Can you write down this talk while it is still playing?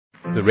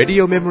The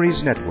Radio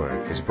Memories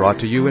Network is brought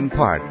to you in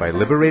part by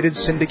Liberated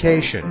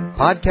Syndication,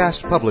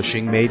 podcast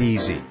publishing made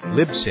easy,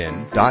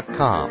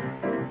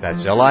 libsyn.com.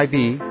 That's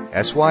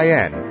libsyn.com.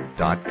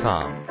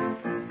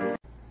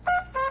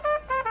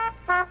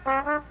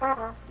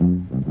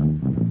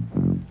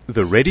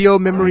 The Radio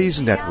Memories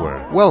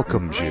Network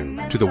welcomes you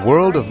to the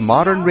world of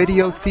modern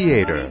radio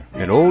theater,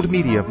 an old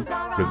medium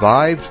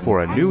revived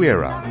for a new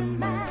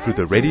era through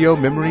the Radio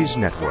Memories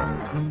Network.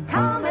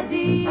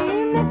 Comedy,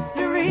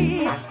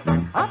 mystery,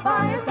 a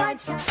fireside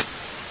show.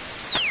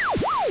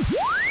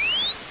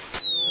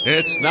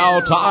 It's now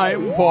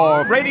time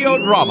for Radio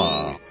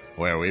Drama,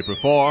 where we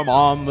perform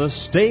on the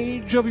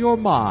stage of your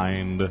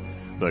mind.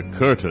 The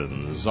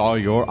curtains are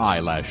your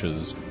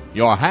eyelashes,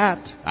 your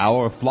hat,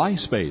 our fly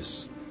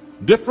space.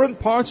 Different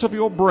parts of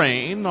your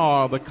brain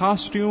are the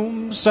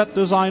costume, set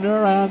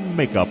designer, and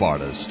makeup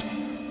artist.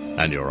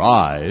 And your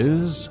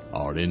eyes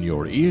are in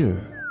your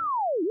ear.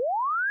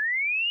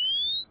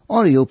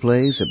 Audio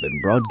plays have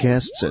been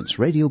broadcast since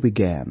radio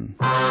began.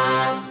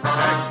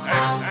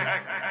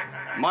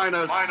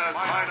 Minus 1.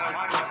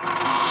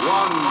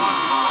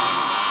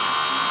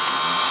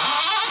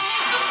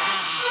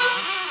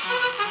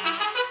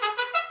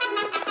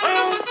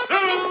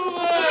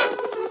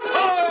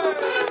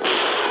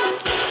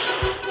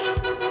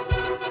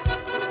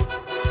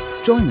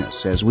 Join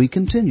us as we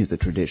continue the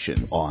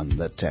tradition on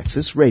the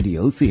Texas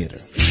Radio Theater.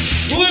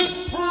 Cliff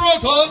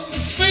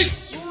Proton,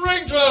 Space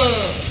Ranger!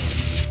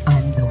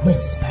 I'm the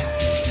Whisper.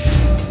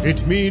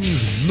 It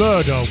means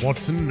murder,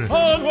 Watson.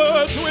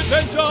 Onward to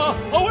adventure,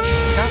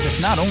 away! Because it's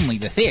not only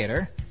the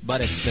theater, but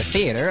it's the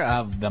theater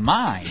of the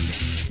mind.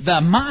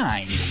 The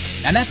mind!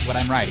 And that's what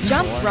I'm writing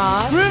Jump, for.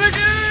 Rob.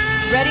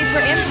 Ready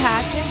for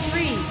impact in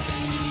 3,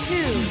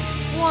 2,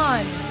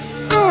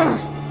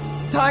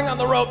 1. Tying on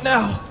the rope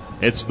now.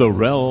 It's the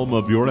realm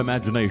of your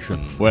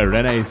imagination, where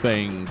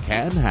anything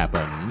can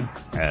happen,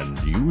 and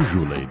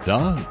usually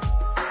does.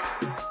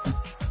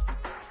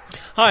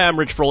 Hi, I'm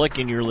Rich Froelich,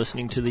 and you're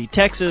listening to the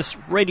Texas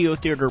Radio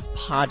Theater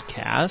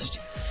Podcast.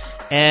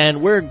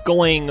 And we're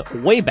going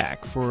way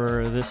back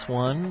for this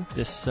one.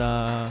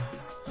 I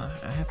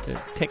have to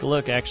take a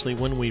look, actually,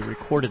 when we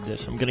recorded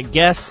this. I'm going to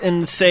guess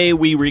and say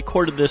we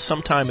recorded this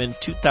sometime in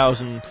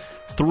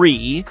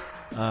 2003.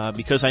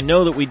 Because I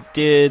know that we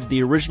did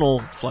the original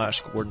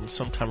Flash Gordon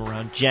sometime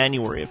around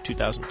January of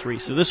 2003.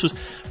 So this was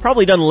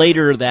probably done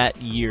later that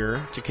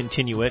year to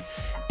continue it.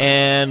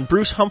 And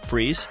Bruce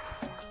Humphreys,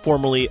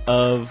 formerly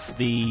of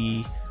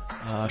the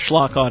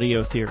Schlock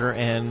Audio Theater,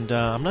 and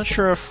I'm not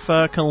sure if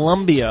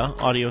Columbia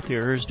Audio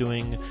Theater is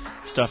doing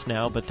stuff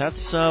now, but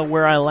that's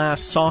where I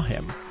last saw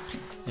him.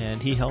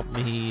 And he helped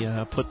me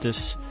put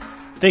this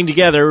thing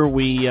together,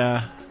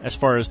 as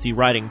far as the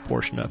writing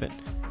portion of it.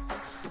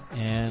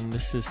 And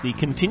this is the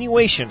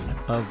continuation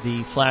of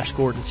the Flash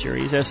Gordon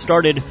series, as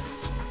started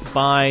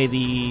by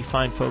the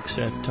fine folks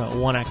at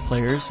One Act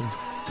Players. And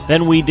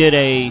then we did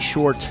a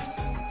short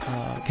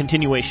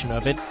continuation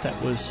of it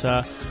that was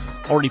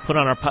already put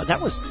on our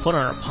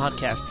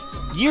podcast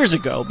years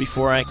ago,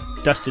 before I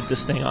dusted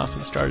this thing off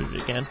and started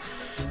it again.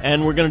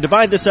 And we're going to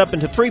divide this up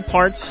into 3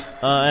 parts,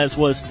 as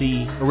was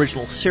the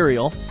original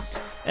serial.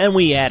 And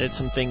we added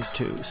some things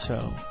too. So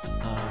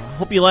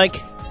hope you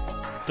like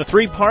the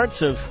 3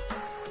 parts of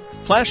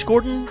Flash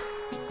Gordon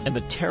and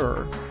the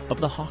Terror of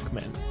the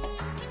Hawkmen.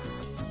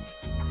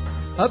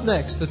 Up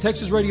next, the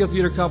Texas Radio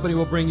Theater Company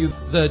will bring you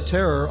The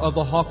Terror of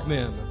the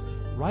Hawkmen,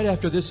 right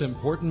after this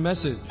important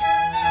message.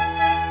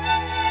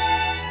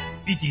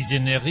 It is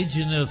an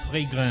original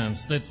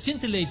fragrance that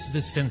scintillates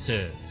the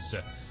senses.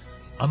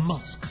 A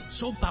musk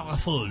so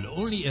powerful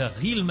only a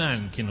real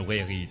man can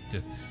wear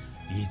it.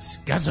 It's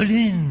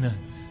gasoline,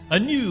 a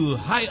new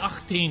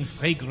high-octane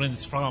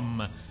fragrance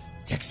from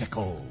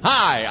Texaco.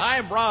 Hi,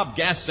 I'm Rob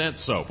Gas Scent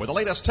Soap with the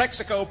latest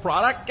Texaco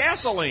product,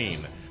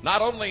 gasoline.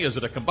 Not only is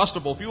it a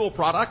combustible fuel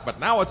product, but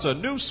now it's a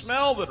new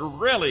smell that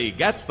really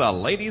gets the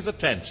ladies'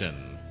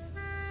 attention.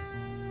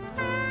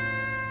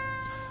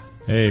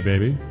 Hey,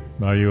 baby.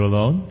 Are you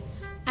alone?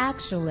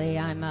 Actually,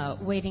 I'm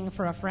waiting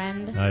for a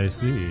friend. I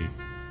see.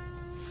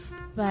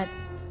 But,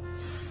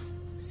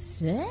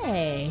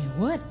 say,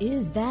 what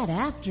is that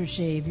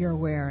aftershave you're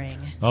wearing?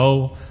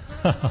 Oh,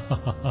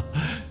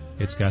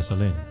 it's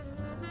gasoline.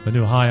 The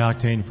new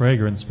high-octane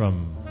fragrance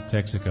from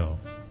Texaco.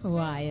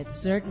 Why, it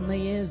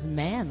certainly is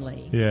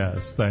manly.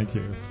 Yes, thank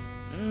you.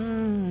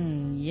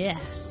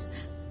 Yes.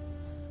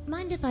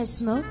 Mind if I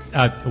smoke?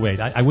 Wait,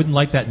 I wouldn't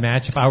like that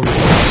match if I were...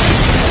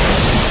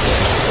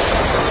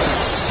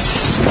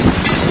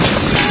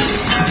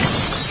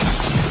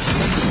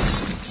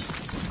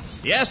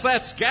 Yes,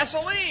 that's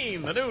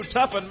gasoline, the new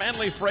tough and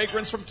manly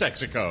fragrance from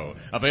Texaco.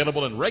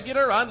 Available in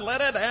regular,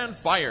 unleaded, and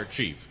fire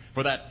chief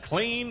for that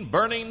clean,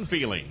 burning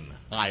feeling.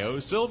 I.O.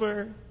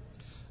 Silver.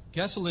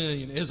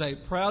 Gasoline is a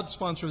proud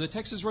sponsor of the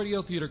Texas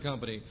Radio Theater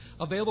Company,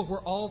 available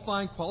where all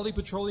fine quality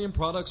petroleum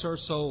products are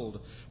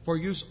sold, for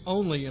use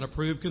only in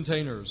approved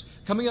containers.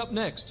 Coming up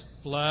next,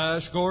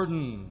 Flash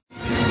Gordon.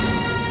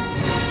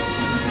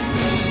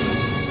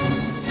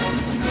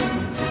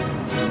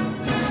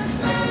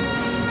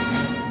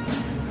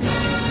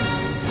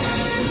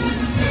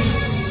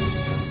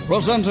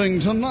 Presenting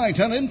tonight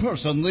and in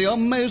person the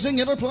amazing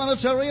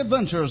interplanetary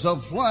adventures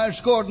of Flash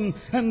Gordon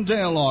and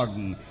Dale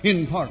Arden.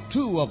 In part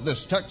 2 of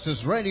this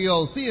Texas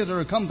Radio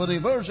Theater Company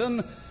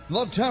version,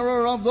 The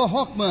Terror of the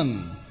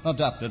Hawkman.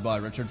 Adapted by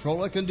Richard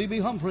Froelich and D.B.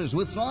 Humphries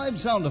with live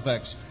sound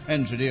effects.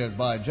 Engineered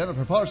by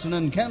Jennifer Parson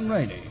and Ken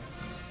Rainey.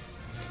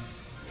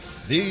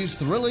 These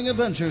thrilling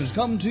adventures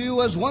come to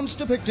you as once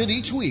depicted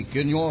each week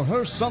in your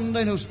Hearst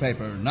Sunday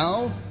newspaper.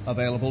 Now,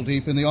 available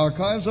deep in the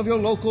archives of your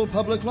local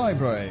public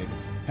library.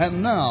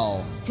 And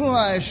now,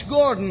 Flash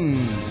Gordon.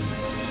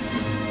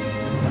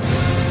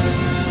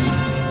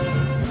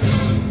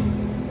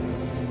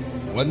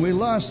 When we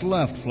last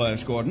left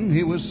Flash Gordon,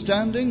 he was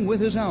standing with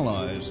his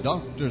allies,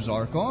 Dr.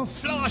 Zarkov.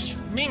 Flash,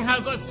 Ming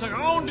has us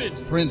surrounded.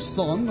 Prince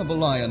Thon of the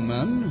Lion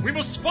Men. We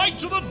must fight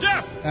to the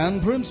death.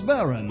 And Prince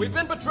Baron. We've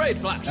been betrayed,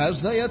 Flash.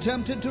 As they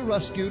attempted to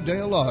rescue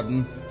Dale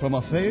Arden from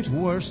a fate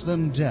worse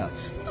than death.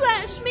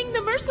 Flash, Ming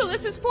the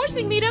Merciless is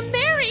forcing me to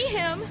marry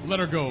him. Let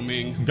her go,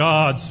 Ming.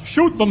 Guards,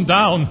 shoot them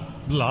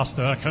down. Blast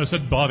their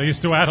accursed bodies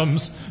to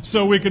atoms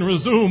so we can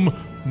resume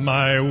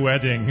my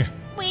wedding.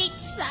 Wait,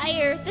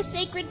 sire. The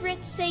sacred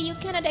writs say you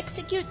cannot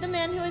execute the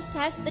man who has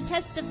passed the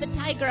test of the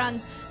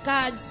Tigrons.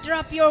 Guards,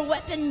 drop your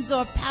weapons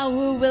or Pau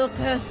will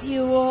curse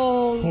you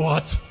all.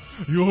 What?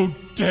 You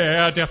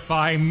dare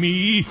defy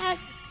me?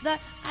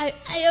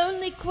 I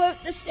only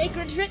quote the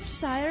sacred writs,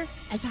 sire.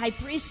 As High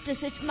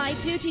Priestess, it's my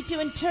duty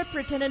to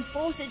interpret and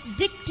enforce its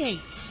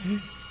dictates.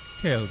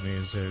 Tell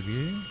me,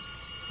 Zogi,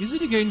 is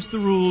it against the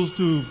rules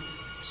to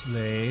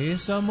slay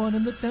someone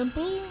in the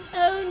temple?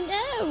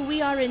 Oh no,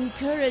 we are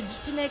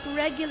encouraged to make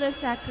regular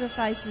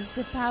sacrifices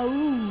to Pau.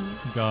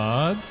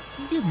 God,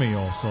 give me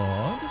your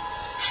sword.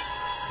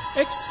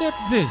 Accept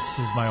this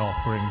as my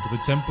offering to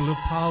the temple of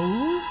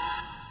Pau.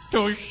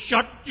 To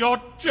shut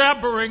your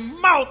jabbering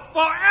mouth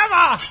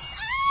forever!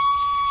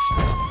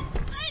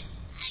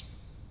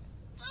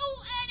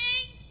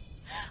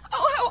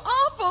 Oh, how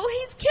awful!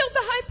 He's killed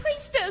the High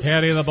Priestess!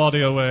 Carry the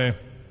body away.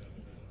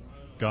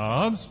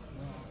 Guards,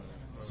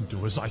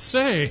 do as I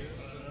say.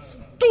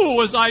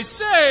 Do as I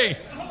say!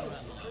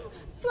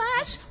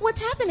 Flash,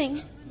 what's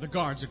happening? The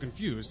guards are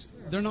confused.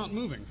 They're not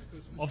moving.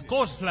 Of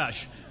course,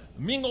 Flash.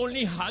 Ming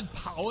only had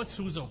power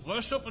through the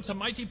worship of the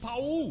mighty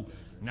Pau.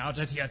 Now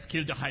that he has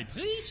killed the High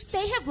Priest...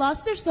 They have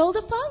lost their soul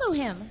to follow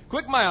him.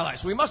 Quick, my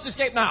allies, we must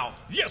escape now.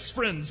 Yes,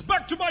 friends,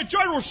 back to my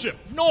gyro ship.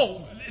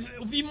 No,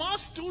 we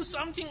must do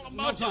something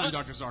about... No time,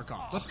 Dr.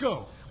 Zarkov. Let's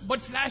go.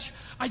 But, Flash,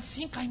 I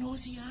think I know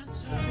the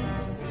answer.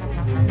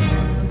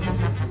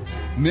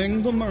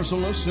 Ming the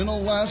Merciless, in a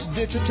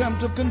last-ditch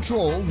attempt of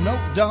control,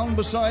 knelt down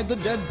beside the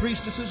dead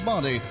priestess's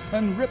body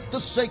and ripped the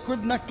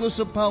sacred necklace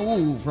of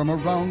Pau from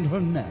around her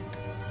neck.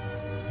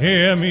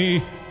 Hear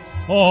me,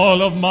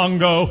 all of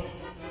Mongo.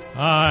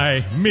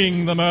 I,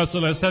 Ming the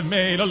Merciless, have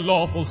made a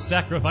lawful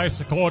sacrifice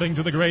according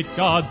to the great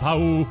god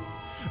Pau.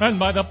 And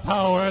by the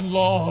power and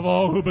law of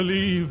all who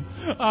believe,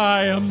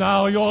 I am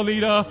now your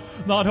leader,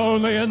 not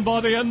only in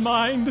body and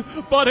mind,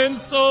 but in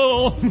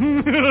soul.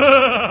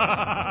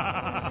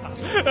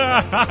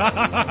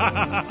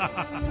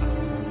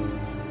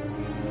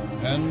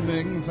 And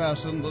Ming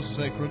fastened the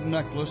sacred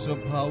necklace of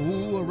Pau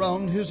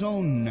around his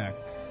own neck.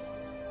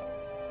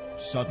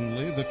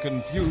 Suddenly, the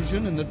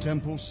confusion in the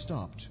temple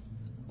stopped.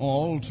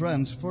 All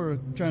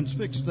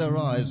transfixed their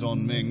eyes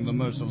on Ming the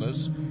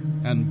Merciless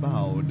and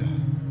bowed.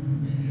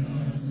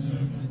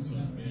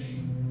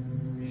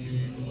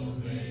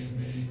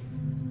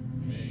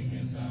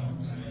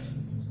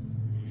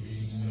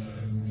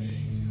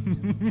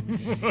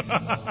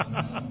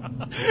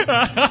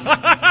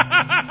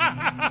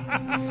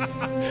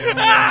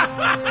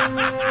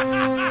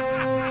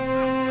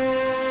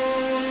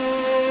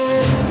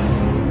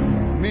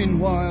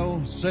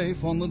 Meanwhile,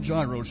 safe on the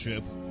gyro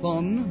ship,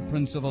 Thun,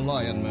 Prince of the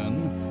Lion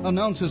Men,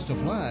 announces to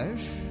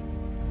Flash...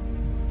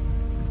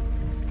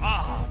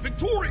 Ah,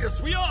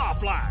 victorious we are,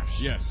 Flash!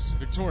 Yes,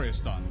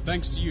 victorious, Thun,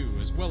 thanks to you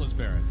as well as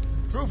Barrett.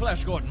 True,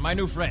 Flash Gordon, my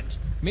new friend.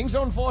 Ming's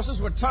own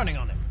forces were turning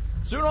on him.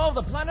 Soon all of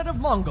the planet of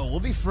Mongo will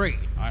be free.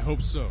 I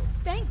hope so.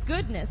 Thank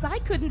goodness, I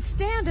couldn't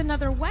stand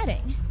another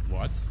wedding.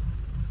 What?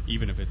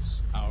 Even if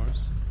it's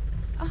ours?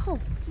 Oh,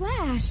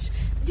 Flash,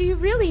 do you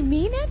really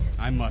mean it?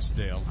 I must,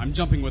 Dale. I'm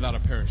jumping without a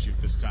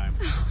parachute this time.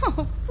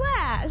 Oh,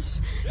 Flash!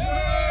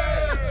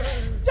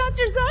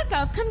 Dr.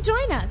 Zarkov, come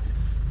join us.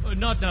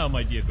 Not now,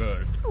 my dear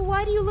girl.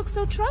 Why do you look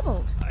so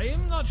troubled? I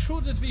am not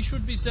sure that we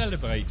should be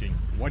celebrating.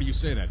 Why do you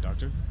say that,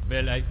 Doctor?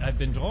 Well, I've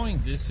been drawing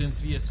this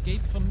since we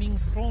escaped from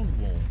Ming's throne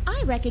room.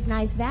 I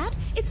recognize that.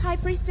 It's High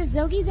Priestess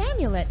Zogi's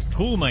amulet.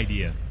 True, my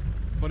dear.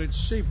 But its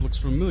shape looks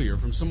familiar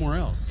from somewhere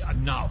else.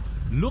 Now,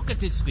 look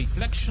at its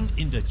reflection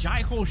in the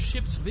gyro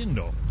ship's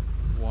window.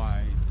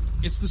 Why,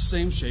 it's the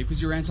same shape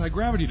as your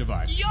anti-gravity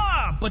device.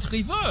 Yeah, but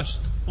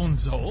reversed. And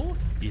so,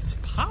 its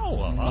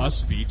power...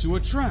 must be to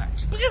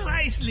attract.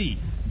 Precisely.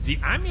 The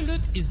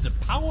amulet is the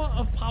power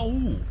of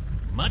Pau,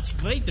 much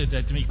greater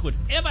than we could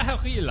ever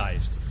have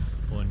realized.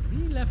 And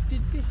we left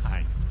it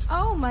behind.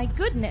 Oh, my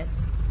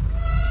goodness.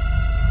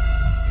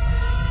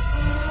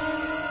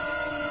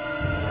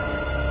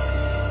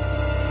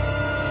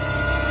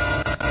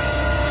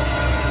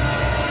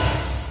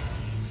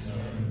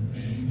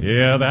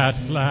 Hear that,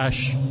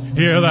 Flash?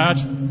 Hear that?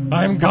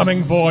 I'm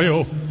coming for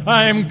you.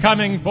 I'm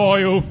coming for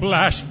you,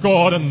 Flash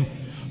Gordon.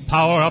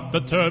 Power up the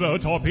turbo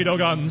torpedo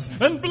guns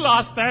and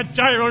blast that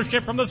gyro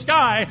ship from the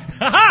sky.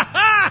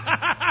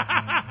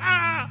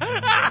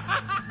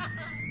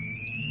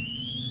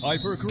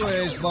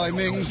 Hyper-crazed by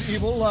Ming's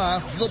evil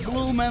laugh, the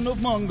Blue Men of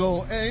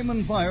Mongo aim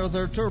and fire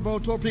their turbo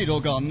torpedo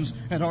guns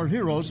at our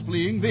hero's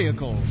fleeing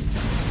vehicle.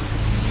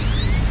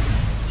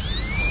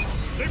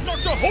 They've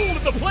knocked a hole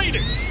in the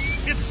plating.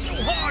 It's so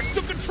hard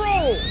to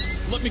control.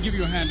 Let me give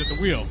you a hand at the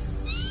wheel.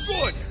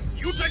 Good.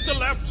 You take the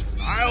left,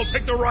 I'll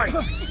take the right.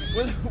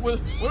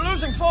 We're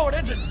losing forward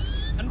engines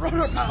and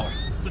rotor power.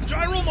 The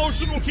gyro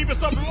motion will keep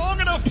us up long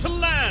enough to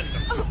land.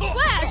 Oh,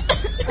 Flash!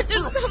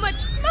 There's so much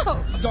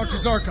smoke. Dr.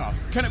 Zarkov,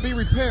 can it be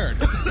repaired?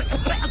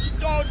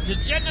 The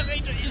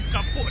generator is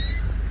kaput.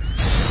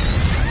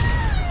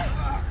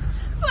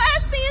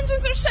 Flash, the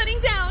engines are shutting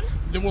down.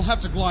 Then we'll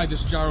have to glide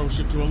this gyro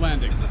ship to a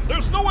landing.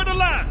 There's nowhere to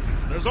land.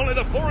 There's only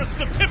the forests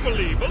of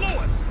Tivoli below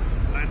us.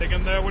 Landing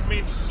in there would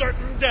mean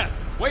certain death.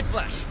 Wait,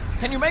 Flash.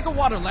 Can you make a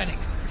water landing?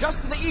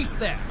 Just to the east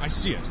there. I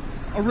see it.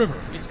 A river.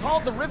 It's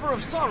called the River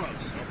of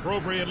Sorrows.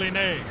 Appropriately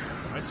named.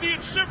 I see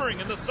it shimmering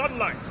in the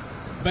sunlight.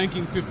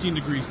 Banking 15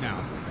 degrees now.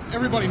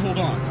 Everybody hold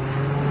on.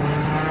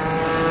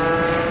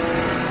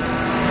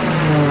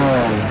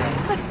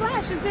 But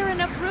Flash, is there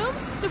enough room?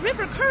 The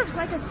river curves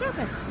like a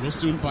serpent. We'll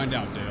soon find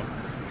out, Dale.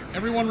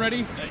 Everyone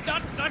ready?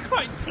 Not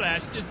quite,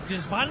 Flash.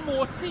 Just one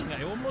more thing.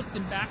 I almost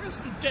embarrassed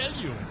to tell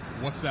you.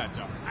 What's that,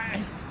 Doc?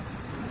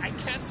 I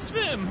can't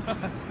swim.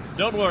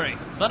 Don't worry.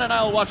 Thun and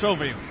I'll watch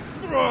over you.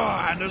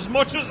 And as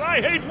much as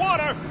I hate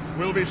water,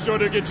 we'll be sure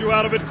to get you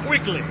out of it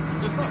quickly.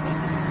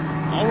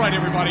 All right,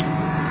 everybody.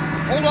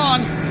 Hold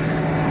on.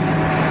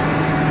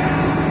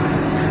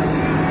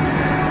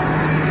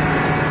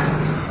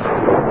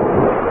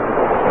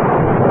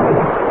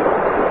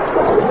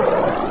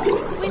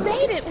 We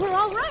made it. We're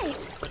all right.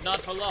 But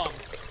not for long.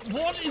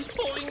 Water is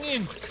pouring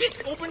in.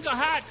 Quick, open the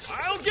hatch.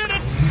 I'll get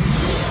it.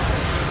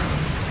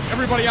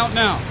 Everybody out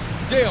now.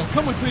 Dale,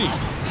 come with me.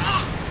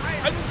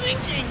 I'm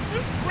sinking.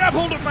 Grab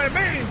hold of my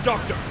mane,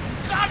 Doctor.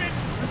 Got it.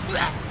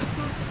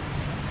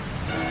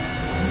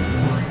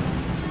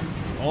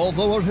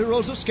 Although our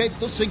heroes escape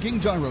the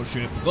sinking gyro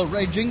ship, the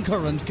raging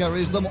current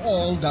carries them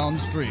all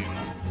downstream.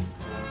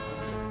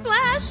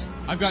 Flash!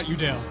 I've got you,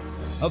 Dale.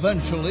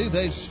 Eventually,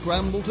 they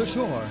scramble to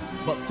shore,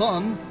 but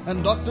Thun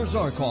and Dr.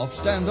 Zarkov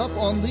stand up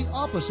on the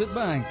opposite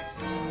bank.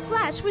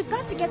 Flash, we've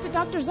got to get to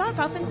Dr.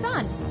 Zarkov and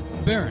Thun.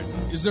 Baron,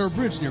 is there a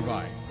bridge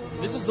nearby?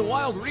 This is the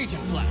wild region,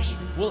 Flash.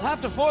 We'll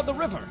have to ford the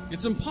river.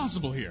 It's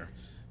impossible here.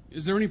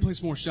 Is there any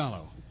place more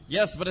shallow?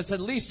 Yes, but it's at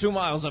least 2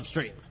 miles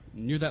upstream.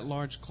 Near that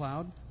large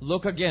cloud?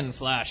 Look again,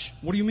 Flash.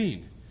 What do you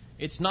mean?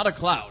 It's not a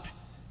cloud.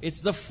 It's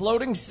the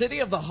floating city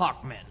of the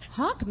Hawkmen.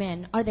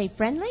 Hawkmen? Are they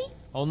friendly?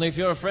 Only if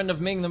you're a friend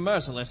of Ming the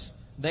Merciless.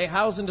 They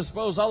house and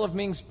dispose all of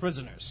Ming's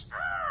prisoners.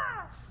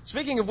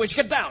 Speaking of which,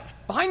 get down!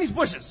 Behind these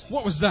bushes!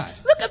 What was that?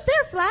 Look up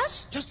there,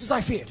 Flash! Just as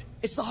I feared.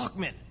 It's the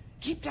Hawkmen.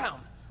 Keep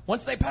down.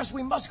 Once they pass,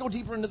 we must go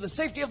deeper into the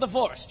safety of the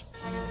forest.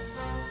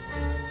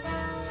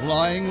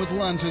 Flying with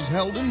lances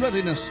held in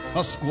readiness,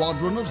 a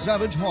squadron of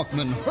savage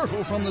hawkmen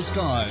hurtle from the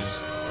skies.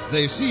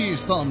 They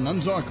seize Thun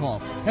and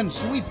Zarkov and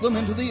sweep them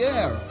into the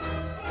air.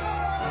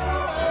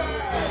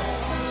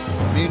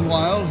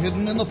 Meanwhile,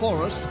 hidden in the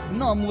forest,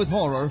 numb with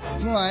horror,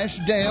 Flash,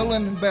 Dale,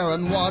 and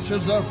Baron watch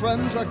as their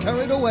friends are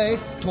carried away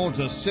towards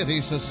a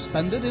city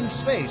suspended in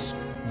space,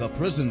 the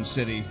prison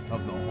city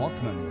of the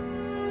Hawkmen.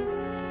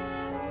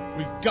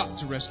 We've got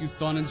to rescue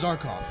Thun and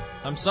Zarkov.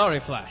 I'm sorry,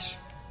 Flash.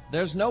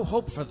 There's no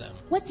hope for them.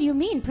 What do you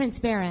mean, Prince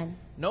Baron?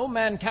 No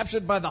man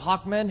captured by the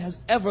Hawkmen has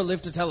ever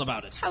lived to tell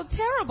about it. How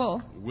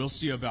terrible. We'll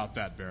see about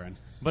that, Baron.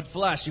 But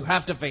Flash, you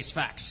have to face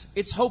facts.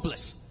 It's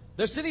hopeless.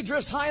 Their city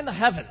drifts high in the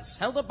heavens,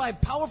 held up by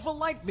powerful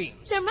light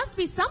beams. There must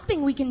be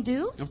something we can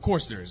do. Of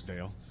course there is,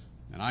 Dale.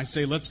 And I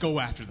say let's go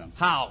after them.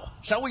 How?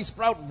 Shall we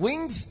sprout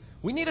wings?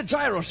 We need a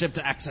gyro ship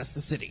to access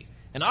the city,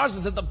 and ours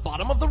is at the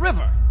bottom of the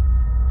river.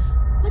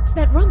 What's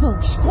that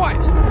rumble? Shh,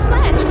 quiet!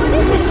 Flash, what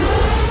is it?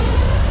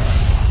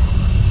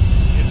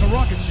 It's a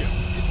rocket ship.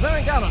 It's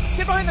bearing down on us.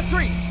 Get behind the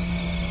trees.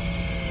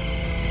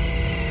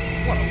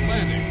 What a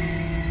landing.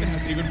 It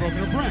hasn't even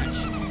broken a branch.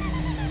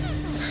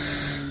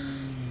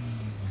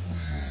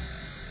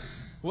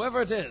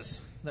 Whoever it is,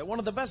 they're one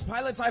of the best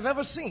pilots I've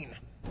ever seen.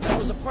 That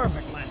was a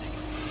perfect landing.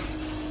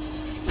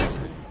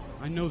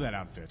 I know that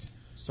outfit.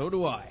 So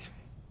do I.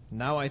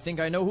 Now I think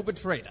I know who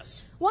betrayed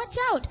us. Watch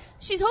out!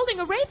 She's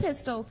holding a ray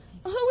pistol.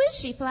 Who is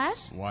she,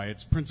 Flash? Why,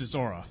 it's Princess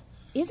Aura.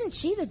 Isn't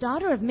she the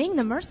daughter of Ming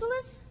the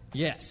Merciless?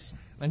 Yes,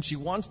 and she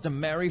wants to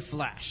marry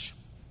Flash.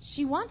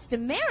 She wants to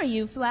marry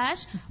you,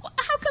 Flash?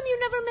 How come you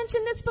never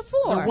mentioned this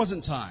before? There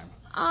wasn't time.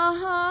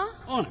 Uh-huh.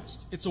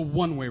 Honest, it's a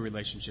one-way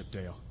relationship,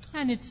 Dale.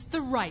 And it's the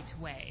right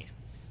way.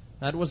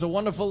 That was a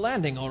wonderful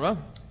landing, Aura.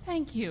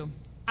 Thank you,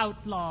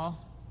 outlaw.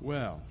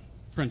 Well,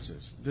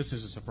 Princess, this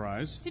is a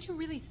surprise. Did you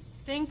really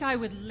think I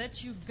would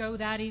let you go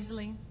that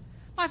easily?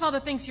 My father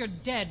thinks you're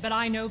dead, but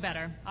I know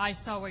better. I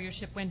saw where your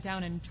ship went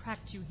down and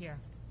tracked you here.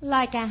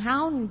 Like a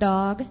hound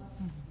dog.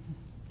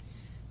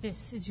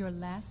 This is your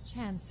last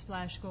chance,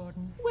 Flash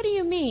Gordon. What do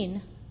you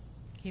mean?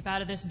 Keep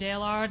out of this,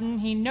 Dale Arden.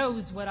 He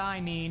knows what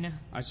I mean.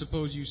 I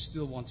suppose you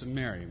still want to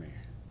marry me.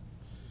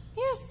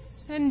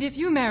 Yes, and if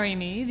you marry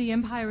me, the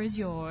Empire is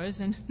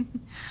yours, and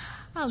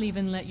I'll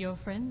even let your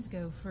friends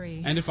go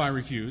free. And if I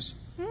refuse?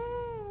 The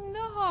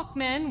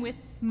Hawkmen, with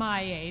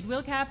my aid,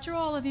 will capture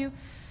all of you,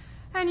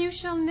 and you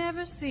shall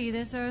never see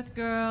this Earth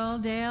girl,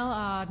 Dale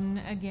Arden,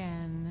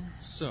 again.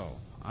 So,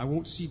 I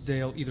won't see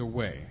Dale either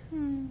way.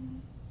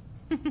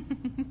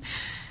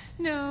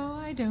 No,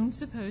 I don't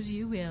suppose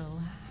you will.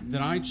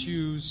 Then I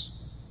choose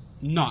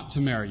not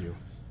to marry you,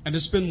 and to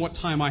spend what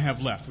time I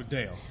have left with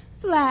Dale.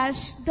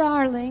 Flash,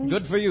 darling.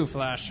 Good for you,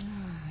 Flash.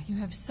 You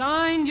have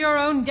signed your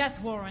own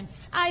death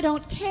warrants. I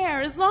don't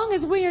care, as long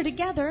as we're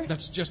together.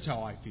 That's just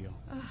how I feel.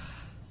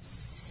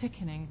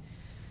 Sickening.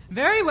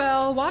 Very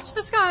well, watch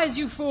the skies,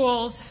 you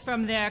fools.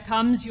 From there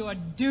comes your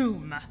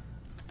doom.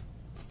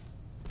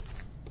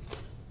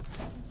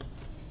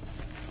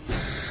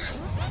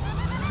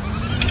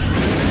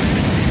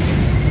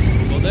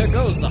 Well, there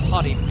goes the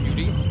haughty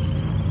beauty.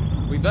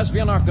 We best be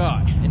on our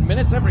guard. In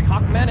minutes, every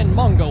Hawkman in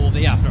Mongo will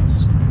be after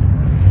us.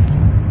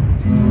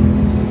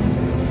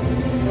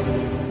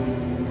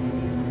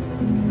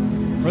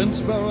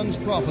 Prince Baron's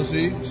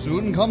prophecy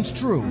soon comes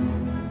true.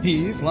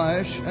 He,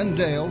 Flash, and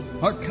Dale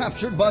are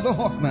captured by the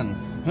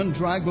Hawkmen and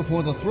dragged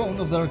before the throne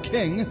of their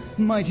king,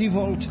 mighty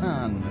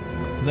Voltan.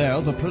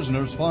 There the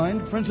prisoners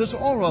find Princess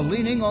Aura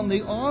leaning on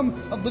the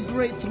arm of the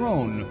great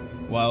throne,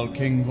 while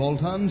King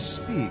Voltan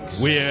speaks.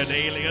 Weird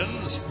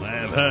aliens, I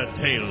have heard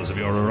tales of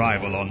your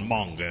arrival on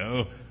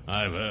Mongo.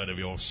 I've heard of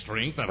your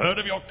strength, I've heard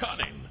of your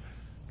cunning.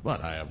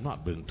 But I have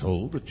not been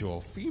told that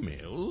your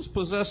females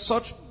possess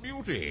such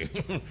beauty.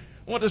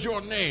 What is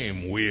your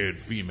name, weird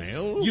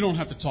female? You don't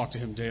have to talk to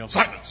him, Dale.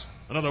 Silence!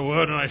 Another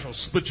word and I shall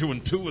split you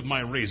in two with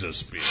my razor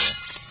spear.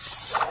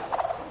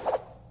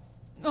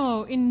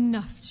 Oh,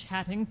 enough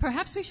chatting.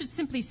 Perhaps we should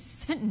simply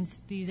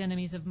sentence these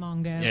enemies of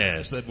Mongo.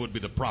 Yes, that would be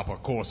the proper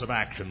course of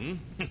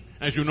action.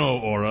 As you know,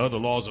 Aura, the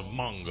laws of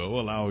Mongo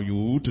allow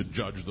you to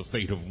judge the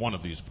fate of one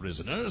of these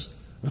prisoners.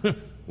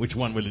 Which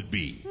one will it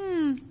be?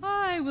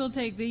 I will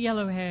take the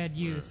yellow-haired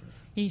youth.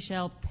 He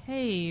shall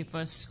pay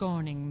for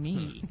scorning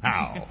me.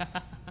 How?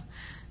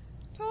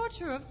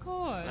 Torture, of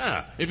course.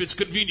 If it's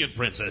convenient,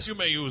 Princess, you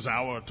may use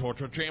our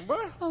torture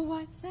chamber. Oh,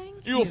 why,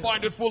 thank you. You'll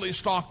find it fully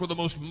stocked with the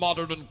most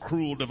modern and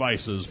cruel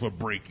devices for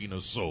breaking a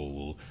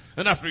soul.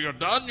 And after you're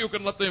done, you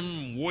can let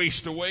them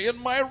waste away in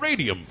my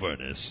radium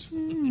furnace.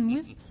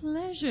 With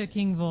pleasure,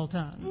 King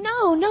Voltan.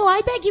 No,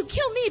 I beg you,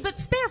 kill me, but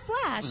spare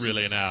Flash.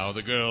 Really now,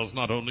 the girl's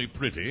not only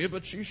pretty,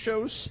 but she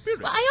shows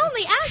spirit. Well, I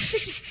only asked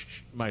that you...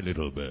 My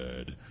little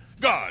bird.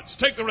 Guards,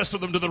 take the rest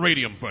of them to the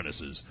radium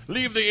furnaces.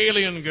 Leave the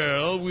alien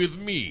girl with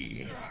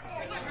me.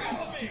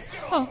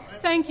 Oh,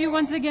 thank you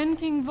once again,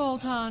 King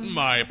Voltan.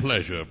 My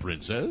pleasure,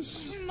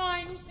 Princess.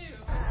 Mine too.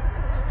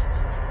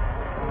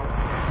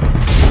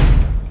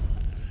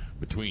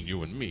 Between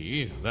you and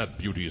me, that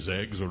beauty's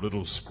eggs are a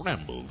little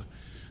scrambled.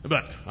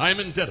 But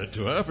I'm indebted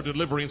to her for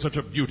delivering such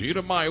a beauty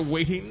to my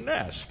waiting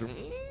nest.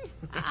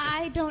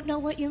 I don't know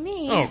what you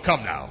mean. Oh,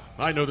 come now.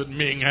 I know that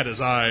Ming had his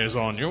eyes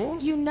on you.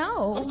 You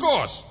know. Of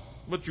course.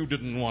 But you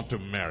didn't want to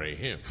marry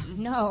him.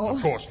 No.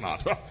 Of course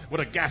not.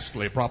 What a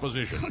ghastly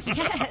proposition.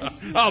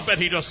 Yes. I'll bet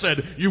he just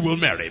said, you will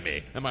marry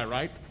me. Am I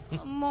right?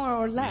 More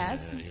or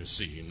less. Yeah, you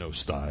see, no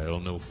style,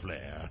 no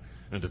flair.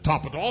 And to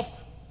top it off,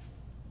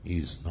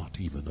 he's not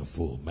even a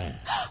full man.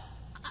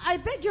 I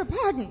beg your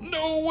pardon.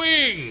 No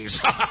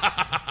wings!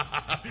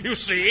 You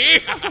see?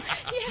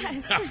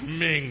 Yes.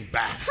 Ming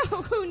back.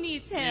 Oh, who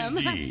needs him?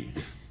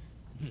 Indeed.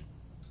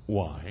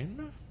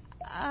 Wine?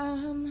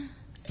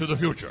 To the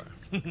future.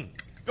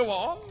 Go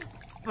on.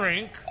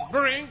 Drink.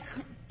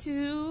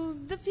 To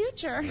the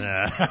future.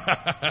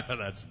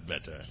 That's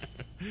better.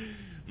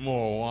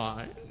 More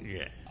wine?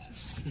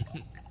 Yes.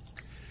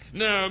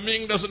 No,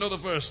 Ming doesn't know the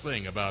first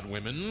thing about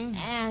women.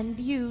 And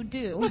you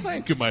do. Well,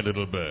 thank you, my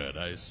little bird.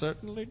 I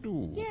certainly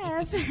do.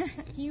 Yes,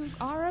 you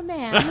are a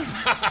man.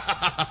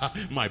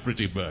 My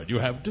pretty bird, you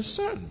have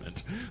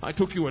discernment. I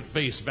took you at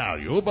face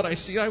value, but I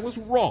see I was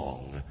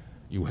wrong.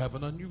 You have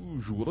an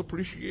unusual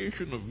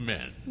appreciation of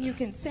men. You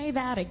can say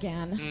that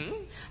again.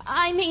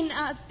 I mean,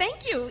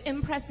 thank you,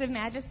 impressive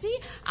majesty.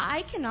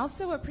 I can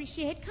also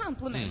appreciate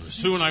compliments.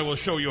 Soon I will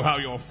show you how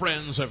your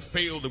friends have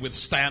failed to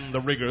withstand the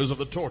rigors of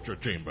the torture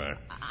chamber.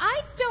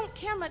 I don't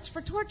care much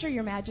for torture,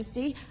 your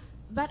majesty,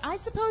 but I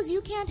suppose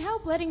you can't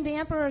help letting the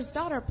emperor's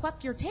daughter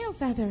pluck your tail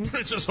feathers.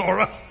 Princess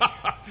Aura,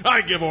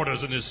 I give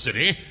orders in this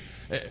city.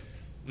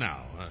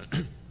 Now,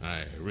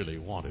 I really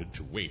wanted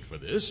to wait for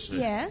this.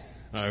 Yes?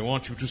 I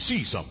want you to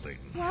see something.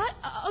 What?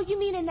 Oh, you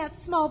mean in that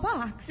small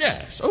box?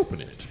 Yes,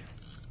 open it.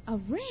 A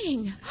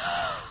ring?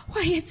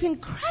 Why, it's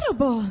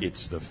incredible.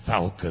 It's the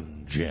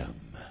Falcon Gem.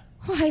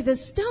 Why, the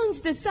stone's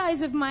the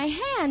size of my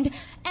hand,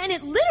 and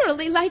it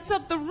literally lights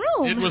up the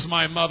room. It was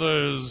my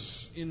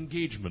mother's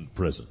engagement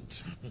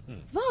present.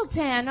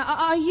 Voltan,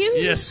 are you...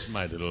 Yes,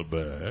 my little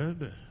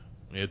bird.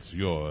 It's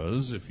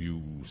yours if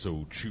you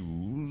so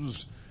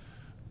choose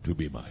to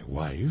be my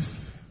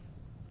wife.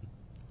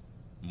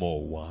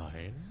 More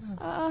wine?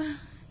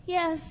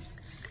 Yes.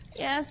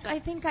 Yes, I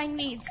think I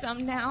need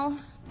some now.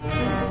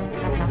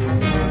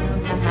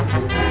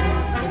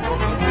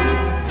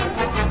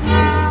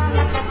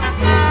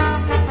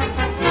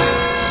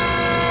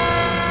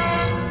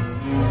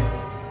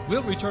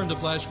 We'll return to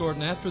Flash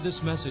Gordon after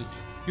this message.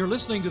 You're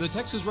listening to the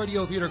Texas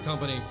Radio Theater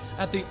Company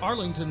at the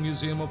Arlington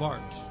Museum of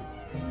Art.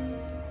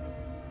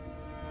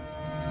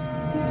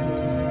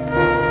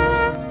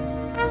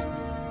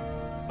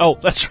 Oh,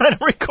 that's right,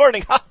 I'm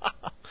recording.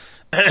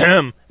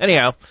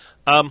 Anyhow,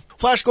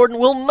 Flash Gordon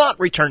will not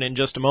return in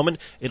just a moment.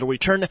 It'll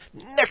return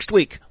next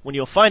week when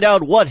you'll find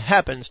out what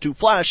happens to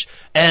Flash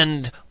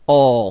and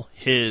all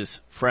his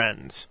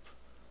friends.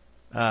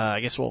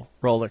 I guess we'll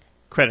roll the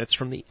credits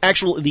from the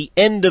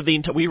end of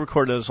the we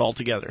recorded those all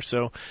together.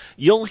 So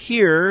you'll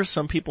hear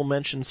some people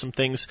mention some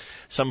things,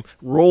 some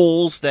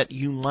roles that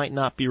you might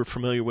not be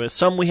familiar with.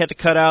 Some we had to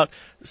cut out,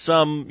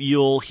 some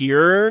you'll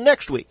hear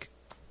next week.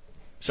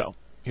 So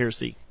here's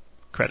the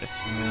credits.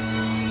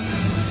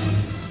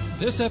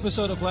 This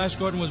episode of Flash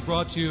Gordon was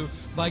brought to you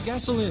by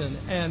Gasoline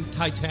and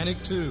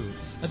Titanic 2.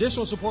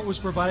 Additional support was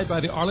provided by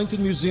the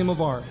Arlington Museum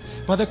of Art,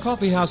 by the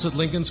Coffee House at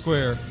Lincoln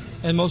Square,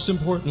 and most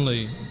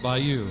importantly, by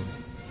you.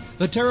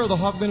 The Terror of the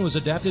Hawkmen was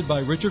adapted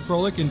by Richard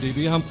Froelich and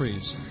D.B.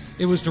 Humphreys.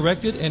 It was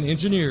directed and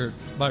engineered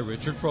by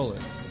Richard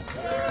Froelich.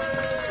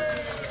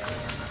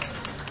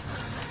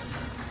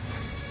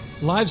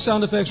 Live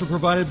sound effects were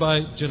provided by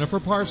Jennifer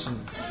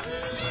Parsons.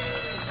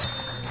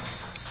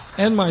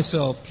 And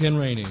myself, Ken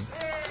Rainey.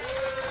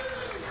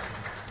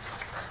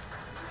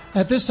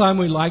 At this time,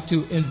 we'd like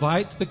to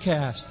invite the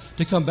cast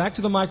to come back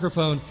to the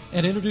microphone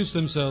and introduce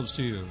themselves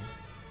to you.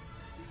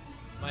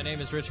 My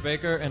name is Rich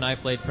Baker, and I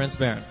played Prince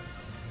Baron.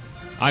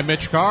 I'm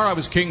Mitch Carr. I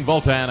was King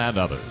Vultan and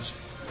others.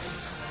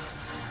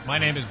 My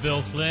name is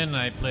Bill Flynn.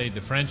 I played the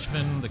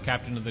Frenchman, the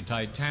captain of the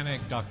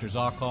Titanic, Dr.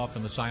 Zarkov,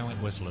 and the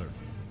Silent Whistler.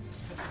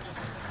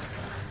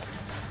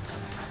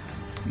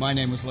 My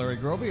name is Larry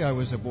Groby. I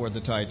was aboard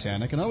the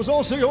Titanic, and I was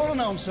also your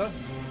announcer.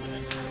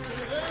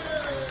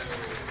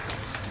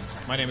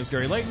 My name is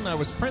Gary Layton. I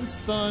was Prince,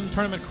 Thun,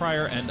 Tournament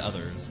Crier, and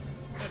others.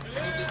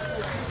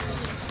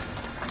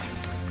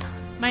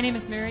 My name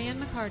is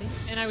Marianne McCarty,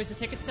 and I was the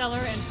ticket seller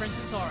and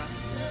Princess Aura.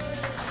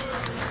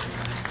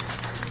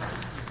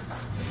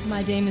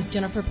 My name is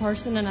Jennifer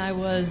Parson, and I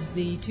was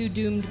the two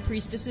doomed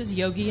priestesses,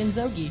 Yogi and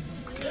Zogi.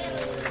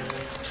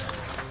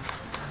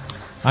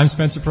 I'm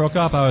Spencer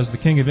Prokop. I was the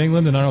King of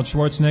England and Arnold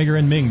Schwarzenegger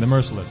and Ming the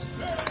Merciless.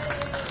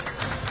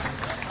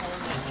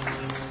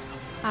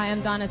 Hi,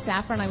 I'm Donna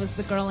Saffron. I was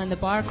the girl in the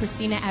bar,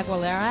 Christina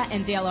Aguilera,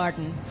 and Dale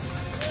Arden.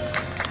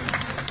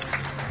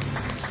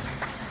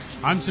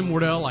 I'm Tim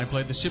Wardell. I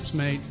played the ship's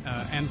mate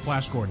and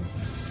Flash Gordon.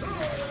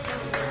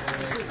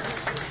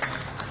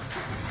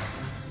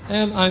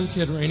 And I'm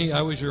Ken Rainey.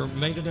 I was your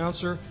main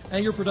announcer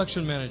and your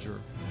production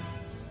manager.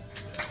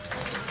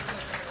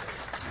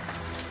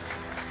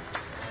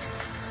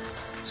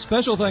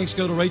 Special thanks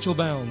go to Rachel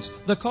Bounds,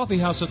 the Coffee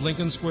House at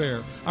Lincoln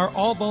Square, our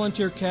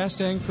all-volunteer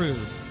cast and crew,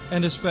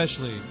 and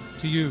especially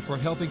to you for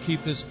helping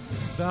keep this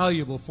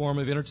valuable form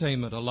of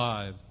entertainment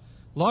alive.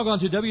 Log on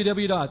to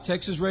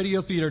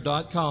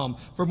www.texasradiotheater.com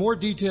for more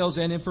details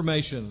and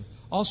information.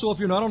 Also, if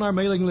you're not on our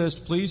mailing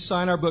list, please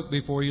sign our book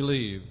before you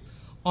leave.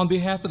 On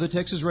behalf of the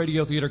Texas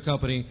Radio Theater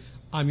Company,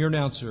 I'm your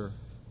announcer,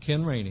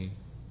 Ken Rainey,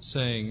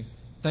 saying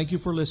thank you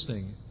for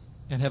listening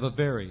and have a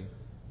very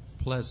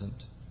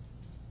pleasant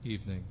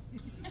evening.